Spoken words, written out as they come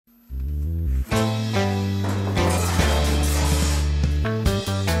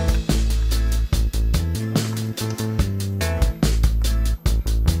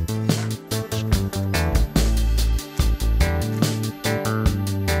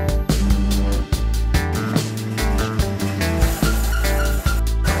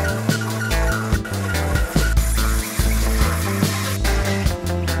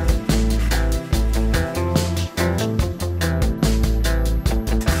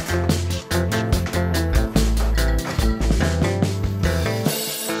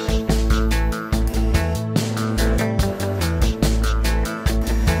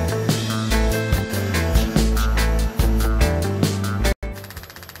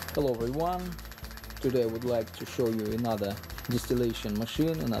Hello everyone, today I would like to show you another distillation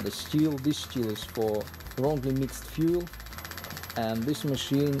machine, another still. This still is for wrongly mixed fuel, and this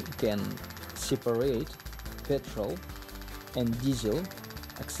machine can separate petrol and diesel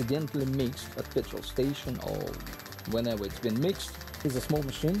accidentally mixed at petrol station or whenever it's been mixed. It's a small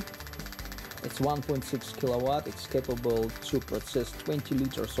machine. It's 1.6 kilowatt. It's capable to process 20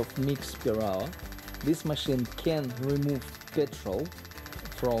 liters of mix per hour. This machine can remove petrol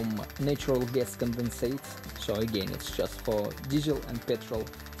from natural gas condensates. So again, it's just for diesel and petrol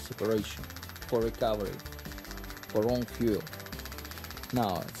separation, for recovery, for wrong fuel.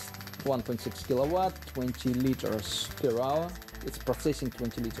 Now it's 1.6 kilowatt, 20 liters per hour. It's processing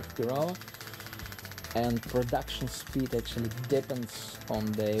 20 liters per hour. And production speed actually depends on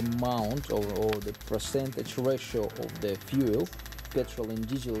the amount or the percentage ratio of the fuel, petrol and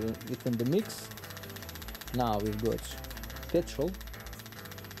diesel within the mix. Now we've got petrol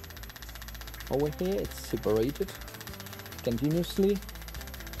over here. It's separated continuously,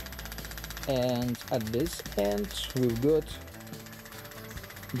 and at this end we've got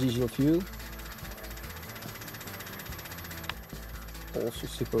diesel fuel, also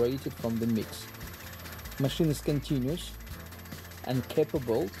separated from the mix. Machine is continuous and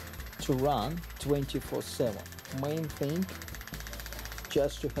capable to run 24/7. Main thing,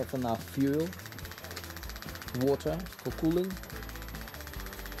 just to have enough fuel, water for cooling,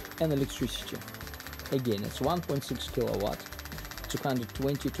 and electricity. Again, it's 1.6 kilowatt,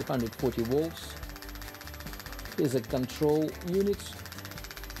 220-240 volts. Is a control unit,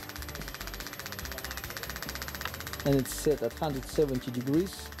 and it's set at 170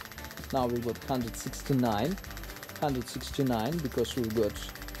 degrees. Now we've got 169 because we've got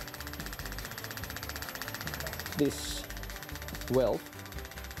this valve,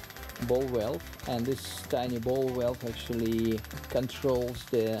 ball valve, and this tiny ball valve actually controls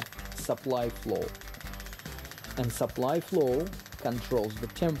the supply flow, and supply flow controls the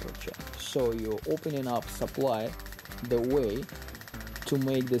temperature. So you're opening up supply the way to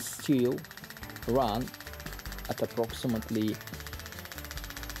make the steel run at approximately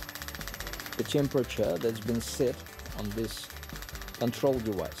the temperature that's been set on this control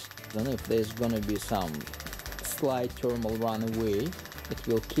device. Then if there's gonna be some slight thermal runaway, it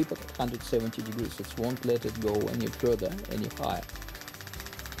will keep it at 170 degrees. It won't let it go any further, any higher.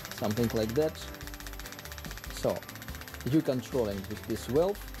 Something like that. So you controlling with this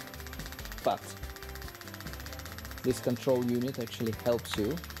valve, but this control unit actually helps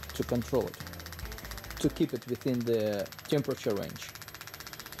you to control it, to keep it within the temperature range.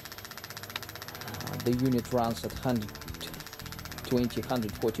 The unit runs at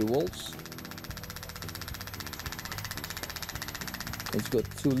 120-140 volts. It's got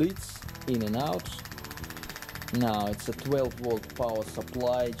 2 leads in and out. Now it's a 12 volt power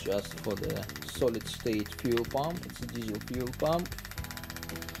supply just for the solid state fuel pump. It's a diesel fuel pump.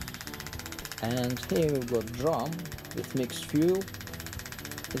 And here we've got drum with mixed fuel.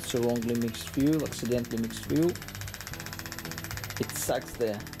 It's a wrongly mixed fuel, accidentally mixed fuel. It sucks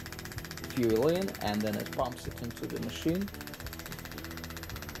the fuel in and then it pumps it into the machine,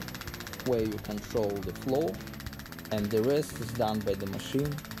 where you control the flow, and the rest is done by the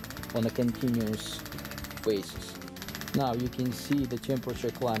machine on a continuous basis. Now you can see the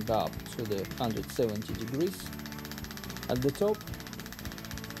temperature climbed up to the 170 degrees at the top,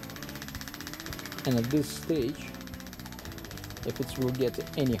 and at this stage, if it will get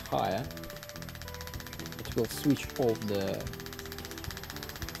any higher, it will switch off the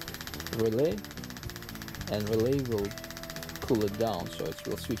relay, and relay will cool it down, so it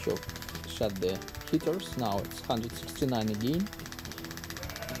will switch off, shut the heaters. Now it's 169 again,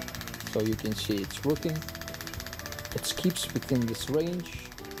 so you can see it's working. It keeps within this range.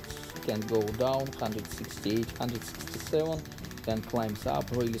 It can go down 168, 167, then climbs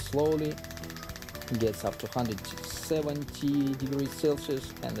up really slowly, gets up to 170 degrees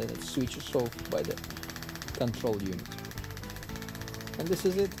Celsius, and then it switches off by the control unit. And this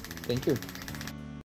is it. Thank you.